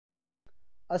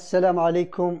السلام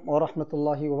عليكم ورحمة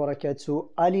الله وبركاته.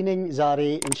 ألينين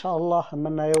زاري إن شاء الله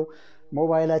منايو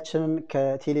موبايلاتشن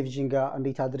كتلفزيون جا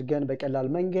عندي تدرجن بكالال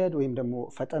منجد ويم دمو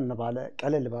فتن نبالة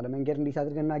كالل بالة منجد عندي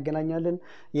تدرجن ناجنانيالن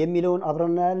يميلون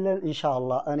أبرنالن إن شاء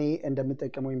الله أني عندما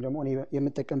متكم ويم دمو أني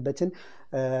يمتكم بتن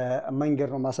منجر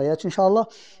ومسايات إن شاء الله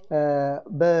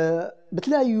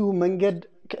بتلاقيو منجد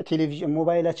كتلفزيون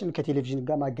موبايلاتشن كتلفزيون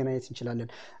جا ماجنايت انشلالن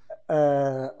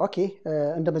أوكي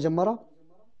عندما جمرة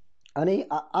أنا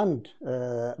عند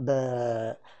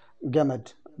بجمد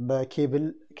بكيبل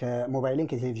كموبايلين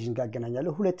كتلفزيون قاعد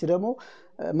جنايله هو لتدمو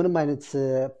من ما ينت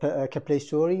كبلاي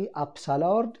ستوري أب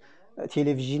سالارد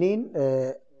تلفزيونين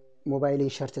موبايلين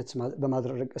شرطت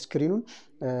بمادر سكرينون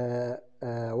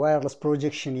وايرلس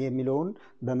بروجيكشن يميلون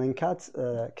بمنكات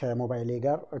كموبايلي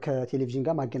جار كتلفزيون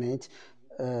قاعد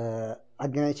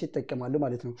جنايت تكملوا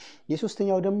مالتهم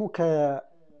يسوستني أودمو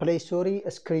كبلاي ستوري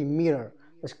سكرين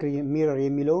ميرر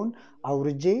يميلون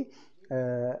أورجي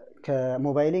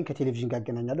كموبايلين كتلفزيون قاعد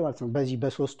جنايله مالتهم بزي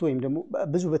بسوستو يمدمو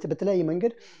بزو بتلاقي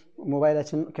منجر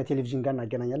موبايلاتن كتلفزيون قاعد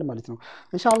جنايله مالتهم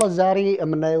إن شاء الله زاري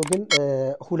من يوجن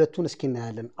هولتون سكين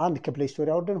نالن عند كبلاي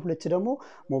ستوري أوردن هولت دمو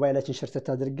موبايلاتن شرطة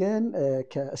تدرجن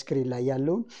كسكرين لا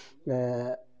يالون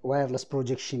وايرلس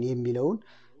بروجيكشن يميلون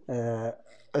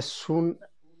السون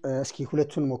እስኪ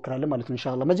ሁለቱን ሞክራለን ማለት ነው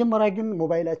ኢንሻአላህ መጀመሪያ ግን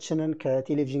ሞባይላችንን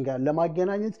ከቴሌቪዥን ጋር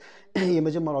ለማገናኘት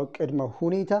የመጀመሪያው ቅድመ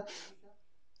ሁኔታ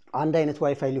አንድ አይነት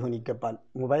ዋይፋይ ሊሆን ይገባል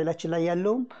ሞባይላችን ላይ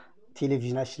ያለው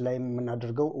ቴሌቪዥናችን ላይ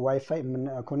የምናደርገው ዋይፋይ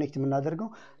ኮኔክት የምናደርገው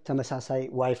ተመሳሳይ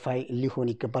ዋይፋይ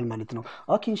ሊሆን ይገባል ማለት ነው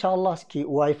ኦኬ ኢንሻአላህ እስኪ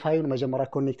ዋይፋዩን መጀመሪያ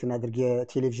ኮኔክት እናድርግ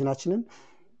የቴሌቪዥናችንን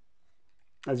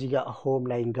እዚህ ጋር ሆም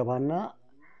ላይ እንገባና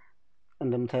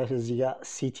እንደምታዩት እዚህ ጋር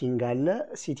ሴቲንግ አለ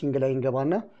ሴቲንግ ላይ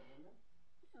እንገባና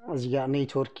እዚህ ጋር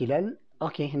ኔትወርክ ይላል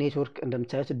ኦኬ ኔትወርክ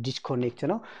እንደምታዩት ዲስኮኔክት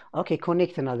ነው ኦኬ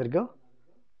ኮኔክት እናድርገው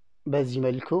በዚህ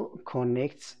መልኩ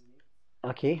ኮኔክት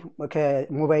ኦኬ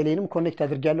ከሞባይሌንም ኮኔክት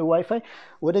አድርጋለሁ ዋይፋይ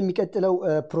ወደሚቀጥለው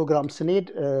ፕሮግራም ስንሄድ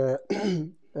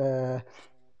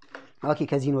ኦኬ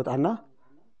ከዚህ እንወጣና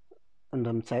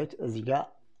እንደምታዩት እዚህ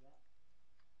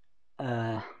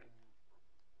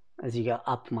ጋር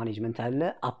አፕ ማኔጅመንት አለ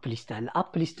አፕ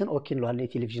ሊስትን ኦኬ እንለዋለን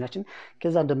የቴሌቪዥናችን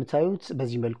ከዛ እንደምታዩት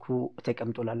በዚህ መልኩ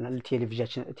ተቀምጦላልናል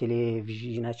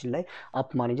ቴሌቪዥናችን ላይ አፕ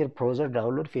ማኔጀር ብራውዘር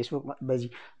ዳውንሎድ ፌስቡክ በዚህ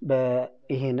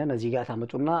በይሄንን እዚህ ጋር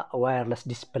ታመጡና ዋየርለስ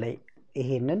ዲስፕሌይ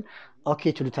ይሄንን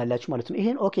ኦኬ ትሉታላችሁ ማለት ነው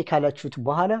ይሄን ኦኬ ካላችሁት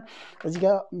በኋላ እዚህ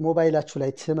ጋር ሞባይላችሁ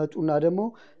ላይ ትመጡና ደግሞ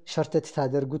ሸርተት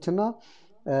ታደርጉትና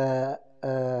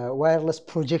ዋየርለስ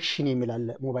ፕሮጀክሽን የሚላል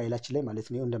ሞባይላችን ላይ ማለት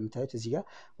ነው እንደምታዩት እዚህ ጋር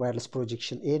ዋየርለስ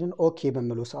ፕሮጀክሽን ይሄንን ኦኬ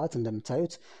በመለው ሰዓት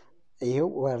እንደምታዩት ይሄው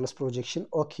ዋየርለስ ፕሮጀክሽን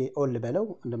ኦኬ ኦል በለው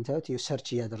እንደምታዩት ይሄው ሰርች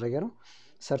እያደረገ ነው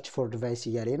ሰርች ፎር ዲቫይስ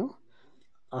እያለ ነው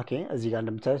ኦኬ እዚህ ጋር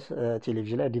እንደምታዩት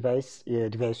ቴሌቪዥን ላይ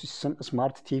የዲቫይሱ ስም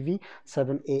ስማርት ቲቪ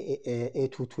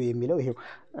 7A22 የሚለው ይሄው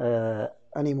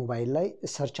እኔ ሞባይል ላይ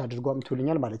ሰርች አድርጎ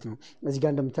አምጥቶልኛል ማለት ነው እዚህ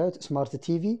ጋር እንደምታዩት ስማርት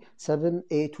ቲቪ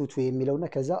 7A22 የሚለውና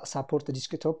ከዛ ሳፖርት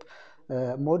ዲስክቶፕ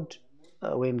ሞድ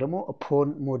ወይም ደግሞ ፖን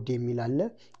ሞድ የሚል አለ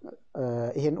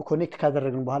ይሄን ኮኔክት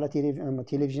ካደረግን በኋላ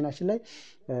ቴሌቪዥናችን ላይ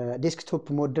ዴስክቶፕ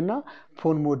ሞድ እና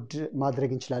ፖን ሞድ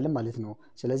ማድረግ እንችላለን ማለት ነው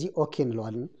ስለዚህ ኦኬ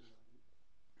እንለዋለን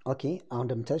ኦኬ አሁን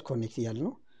እንደምታዩት ኮኔክት እያለ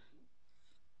ነው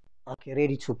ኦኬ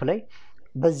ሬዲ ቱ ፕሌይ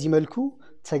በዚህ መልኩ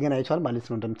ተገናኝቷል ማለት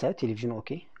ነው እንደምታዩት ቴሌቪዥን ኦኬ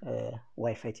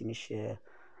ዋይፋይ ትንሽ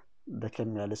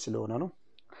በከም ያለ ስለሆነ ነው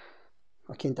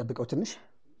ኦኬ እንጠብቀው ትንሽ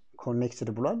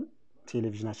ኮኔክትድ ብሏል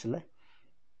ቴሌቪዥናችን ላይ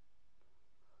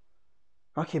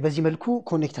ኦኬ በዚህ መልኩ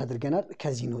ኮኔክት አድርገናል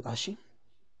ከዚህ እንወጣ እሺ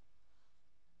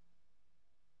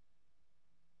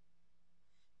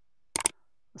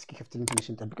እስኪ ከፍተልን ትንሽ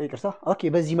እንጠብቀው ይቅርታ ኦኬ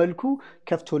በዚህ መልኩ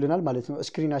ከፍቶልናል ማለት ነው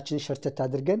ስክሪናችንን ሸርተት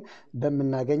አድርገን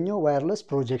በመናገኘው ዋየርለስ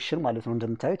ፕሮጀክሽን ማለት ነው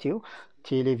እንደምታዩት ይሄው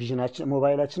ቴሌቪዥናችን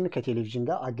ሞባይላችንን ከቴሌቪዥን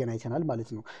ጋር አገናኝተናል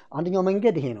ማለት ነው አንደኛው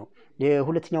መንገድ ይሄ ነው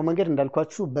የሁለተኛው መንገድ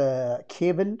እንዳልኳችሁ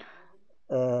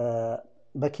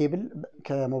በኬብል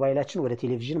ከሞባይላችን ወደ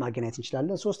ቴሌቪዥን ማገናኘት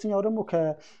እንችላለን ሶስተኛው ደግሞ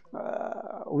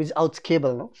ዊዝአውት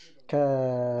ኬብል ነው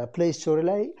ከፕሌይ ስቶር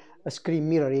ላይ ስክሪን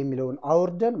ሚረር የሚለውን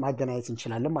አውርደን ማገናኘት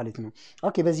እንችላለን ማለት ነው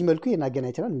ኦኬ በዚህ መልኩ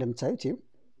እናገናኝተናል እንደምታዩት ይሄው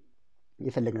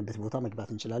የፈለግንበት ቦታ መግባት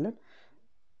እንችላለን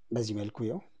በዚህ መልኩ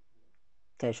ይሄው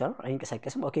ታይሻል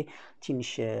አይንቀሳቀስም ኦኬ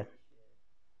ትንሽ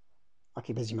ኦኬ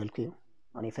በዚህ መልኩ ይሄው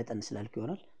እኔ ፈጠን ስላልኩ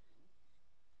ይሆናል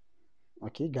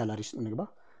ኦኬ ጋላሪ ውስጥ እንግባ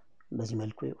በዚህ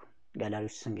መልኩ ይሄው ጋላሪ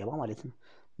ውስጥ ስንገባ ማለት ነው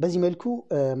በዚህ መልኩ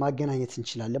ማገናኘት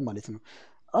እንችላለን ማለት ነው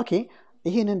ኦኬ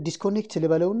ይሄንን ዲስኮኔክት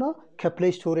ልበለውና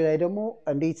ከፕሌይ ስቶሪ ላይ ደግሞ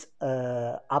እንዴት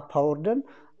አፕ አወርደን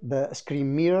በስክሪን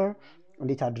ሚረር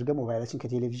እንዴት አድርገን ሞባይላችን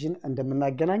ከቴሌቪዥን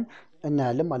እንደምናገናኝ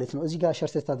እናያለን ማለት ነው እዚህ ጋር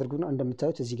ሸርተት አድርጉና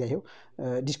እንደምታዩት እዚህ ጋር ይሄው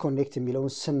ዲስኮኔክት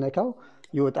የሚለውን ስነካው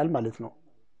ይወጣል ማለት ነው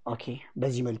ኦኬ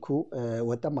በዚህ መልኩ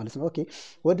ወጣ ማለት ነው። ኦኬ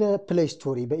ወደ ፕሌይ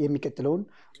ስቶሪ የሚቀጥለውን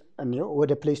እንየው።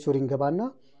 ወደ ፕሌይ ስቶሪ እንገባና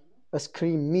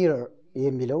ስክሪን ሚረር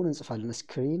የሚለውን እንጽፋለን።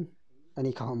 ስክሪን እኔ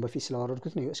ካሁን በፊት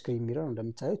ስላወረድኩት ነው። ስክሪን ሚረር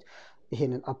እንደምታዩት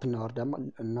ይሄንን አፕ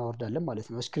እናወርዳለን ማለት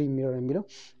ነው። ስክሪን ሚረር የሚለው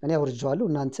እኔ አውርጄዋለሁ።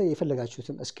 እናንተ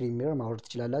የፈለጋችሁትን ስክሪን ሚረር ማውረድ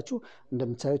ትችላላችሁ።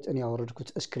 እንደምታዩት እኔ ያወረድኩት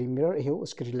ስክሪን ሚረር ይሄው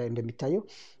ስክሪን ላይ እንደሚታየው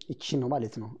ይቺን ነው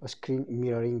ማለት ነው። ስክሪን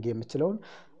ሚረሪንግ የምትለውን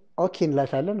ኦኬ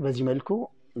እንላታለን። በዚህ መልኩ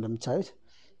እንደምታዩት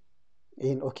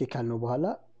ይህን ኦኬ ካልነው በኋላ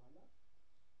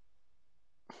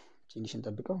ትንሽ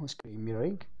እንጠብቀው። ስክሪን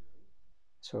ሚረሪንግ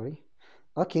ሶሪ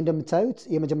ኦኬ እንደምታዩት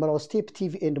የመጀመሪያው ስቴፕ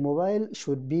ቲቪ ኤንድ ሞባይል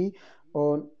ሹድ ቢ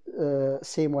ኦን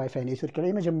ሴም ዋይፋይ ኔትወርክ ላይ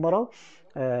የመጀመሪያው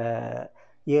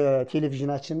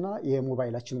የቴሌቪዥናችንና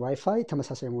የሞባይላችን ዋይፋይ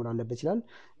ተመሳሳይ መሆን አለበት ይላል።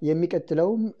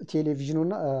 የሚቀጥለውም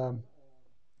ቴሌቪዥኑና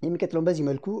የሚቀጥለውም በዚህ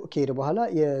መልኩ ከሄደ በኋላ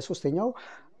የሶስተኛው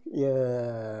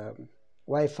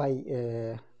የዋይፋይ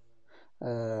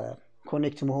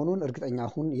ኮኔክት መሆኑን እርግጠኛ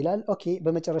ሁን ይላል። ኦኬ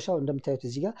በመጨረሻው እንደምታዩት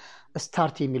እዚህ ጋር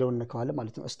ስታርት የሚለውን ነካዋለን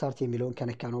ማለት ነው። ስታርት የሚለውን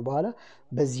ከነካ ነው በኋላ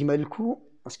በዚህ መልኩ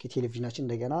እስኪ ቴሌቪዥናችን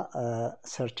እንደገና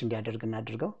ሰርች እንዲያደርግ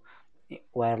እናድርገው።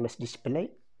 ዋየርለስ ዲስፕሌይ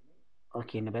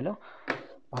ኦኬ እንበለው።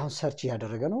 አሁን ሰርች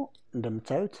እያደረገ ነው።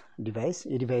 እንደምታዩት ዲቫይስ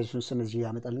የዲቫይሱን ስም እዚህ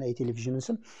ያመጣልና የቴሌቪዥኑን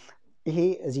ስም ይሄ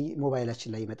እዚህ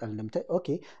ሞባይላችን ላይ ይመጣል። እንደምታዩት ኦኬ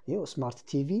ይሄው ስማርት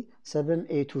ቲቪ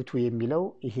 7A22 የሚለው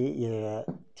ይሄ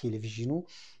የቴሌቪዥኑ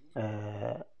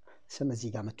ስም እዚህ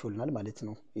ጋር መጥቶልናል ማለት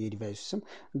ነው። የዲቫይሱ ስም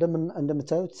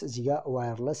እንደምታዩት እዚህ ጋር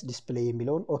ዋየርለስ ዲስፕሌይ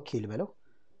የሚለውን ኦኬ ልበለው።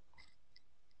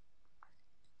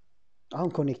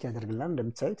 አሁን ኮኔክት ያደርግልናል።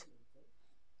 እንደምታዩት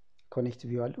ኮኔክት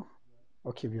ቢዋለሁ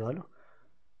ኦኬ ቢዋለሁ።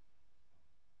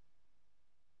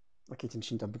 ኦኬ ትንሽ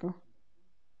እንጠብቀው።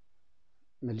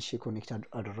 መልሼ ኮኔክት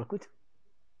አደረኩት።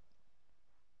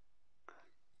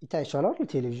 ይታያችኋል አይደል?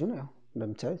 ቴሌቪዥኑ ያው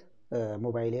እንደምታዩት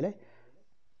ሞባይሌ ላይ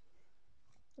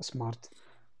ስማርት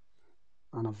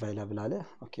አንአቫይላብል አለ።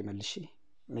 ኦኬ መልሼ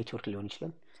ኔትወርክ ሊሆን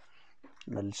ይችላል።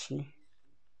 መልሼ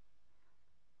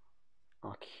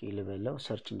ኦኬ ልበለው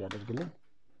ሰርች እንዲያደርግልን።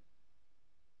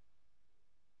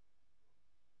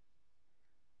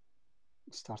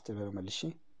 ስታርት ልበለው መልሼ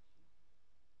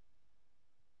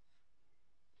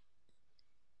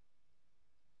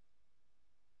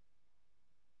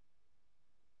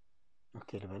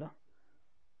ኦኬ ልበለው።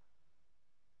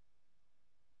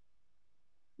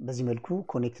 በዚህ መልኩ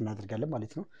ኮኔክት እናደርጋለን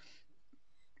ማለት ነው።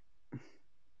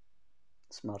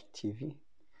 ስማርት ቲቪ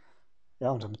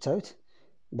ያው እንደምታዩት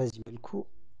በዚህ መልኩ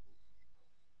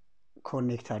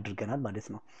ኮኔክት አድርገናል ማለት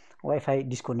ነው። ዋይፋይ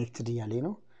ዲስኮኔክትድ እያለኝ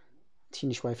ነው።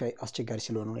 ትንሽ ዋይፋይ አስቸጋሪ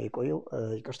ስለሆነ ነው የቆየው፣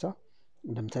 ይቅርታ።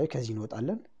 እንደምታዩት ከዚህ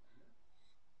እንወጣለን።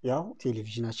 ያው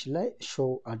ቴሌቪዥናችን ላይ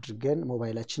ሾው አድርገን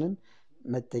ሞባይላችንን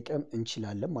መጠቀም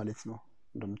እንችላለን ማለት ነው።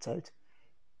 እንደምታዩት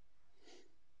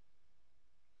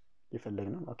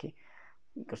የፈለግነው ኦኬ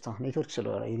ይቅርታ ኔትወርክ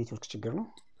ስለሆነ የኔትወርክ ችግር ነው።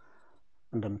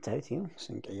 እንደምታዩት ይሄን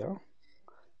ስንቀይረው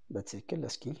በትክክል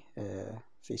እስኪ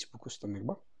ፌስቡክ ውስጥ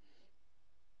እንግባ።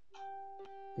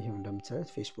 ይሄው እንደምታዩት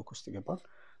ፌስቡክ ውስጥ ገባን።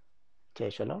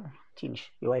 ታይቻላል። ትንሽ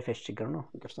የዋይፋይ ችግር ነው፣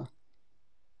 ይቅርታ።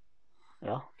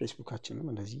 ያው ፌስቡካችንም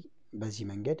እንደዚህ በዚህ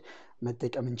መንገድ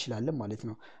መጠቀም እንችላለን ማለት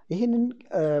ነው። ይሄንን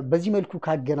በዚህ መልኩ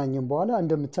ካገናኘን በኋላ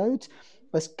እንደምታዩት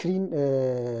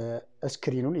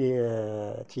ስክሪኑን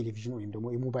የቴሌቪዥን ወይም ደግሞ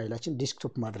የሞባይላችን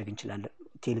ዴስክቶፕ ማድረግ እንችላለን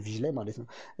ቴሌቪዥን ላይ ማለት ነው።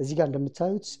 እዚህ ጋር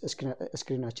እንደምታዩት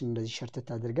ስክሪናችን እንደዚህ ሸርተት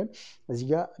አድርገን እዚህ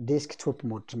ጋር ዴስክቶፕ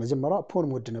ሞድ መጀመሪያ ፖን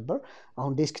ሞድ ነበር።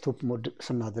 አሁን ዴስክቶፕ ሞድ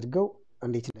ስናደርገው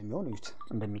እንዴት እንደሚሆን እዩት፣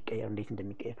 እንዴት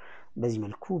እንደሚቀየር በዚህ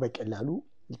መልኩ በቀላሉ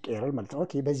ይቀየራል ማለት ነው።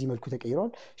 ኦኬ በዚህ መልኩ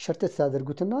ተቀይሯል። ሸርተት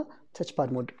ታደርጉትና ተች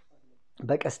ፓድ ሞድ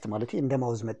በቀስት ማለት እንደ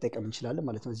ማውዝ መጠቀም እንችላለን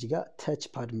ማለት ነው። እዚህ ጋር ተች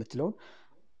ፓድ የምትለውን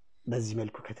በዚህ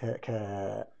መልኩ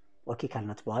ኦኬ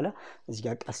ካልናት በኋላ እዚህ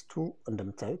ጋር ቀስቱ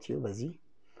እንደምታዩት ይኸው በዚህ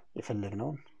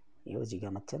የፈለግነውን ይኸው እዚህ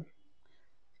ጋር መተን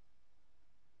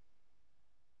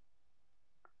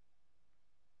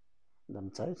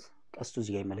እንደምታዩት ቀስቱ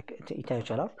እዚህ ጋር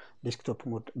ይታያችኋል። ዴስክቶፕ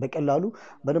ሞድ በቀላሉ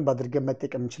በደንብ አድርገን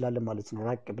መጠቀም እንችላለን ማለት ነው።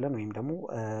 ራቅ ብለን ወይም ደግሞ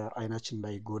አይናችን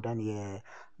እንዳይጎዳን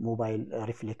የሞባይል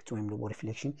ሪፍሌክት ወይም ደግሞ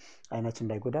ሪፍሌክሽን አይናችን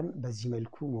እንዳይጎዳን በዚህ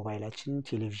መልኩ ሞባይላችን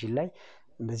ቴሌቪዥን ላይ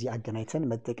እንደዚህ አገናኝተን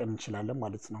መጠቀም እንችላለን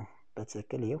ማለት ነው።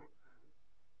 በትክክል ይኸው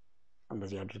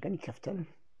እንደዚህ አድርገን ይከፍታል።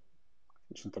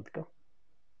 ትንሽ እንጠብቀው።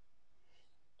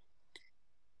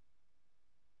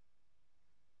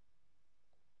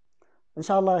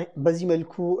 ኢንሻአላህ በዚህ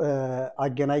መልኩ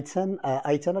አገናኝተን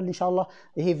አይተናል። ኢንሻአላህ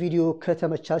ይሄ ቪዲዮ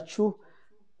ከተመቻችሁ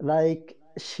ላይክ፣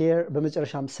 ሼር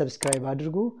በመጨረሻም ሰብስክራይብ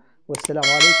አድርጉ። ወሰላሙ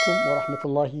አለይኩም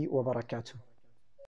ወራህመቱላሂ ወበረካቱሁ።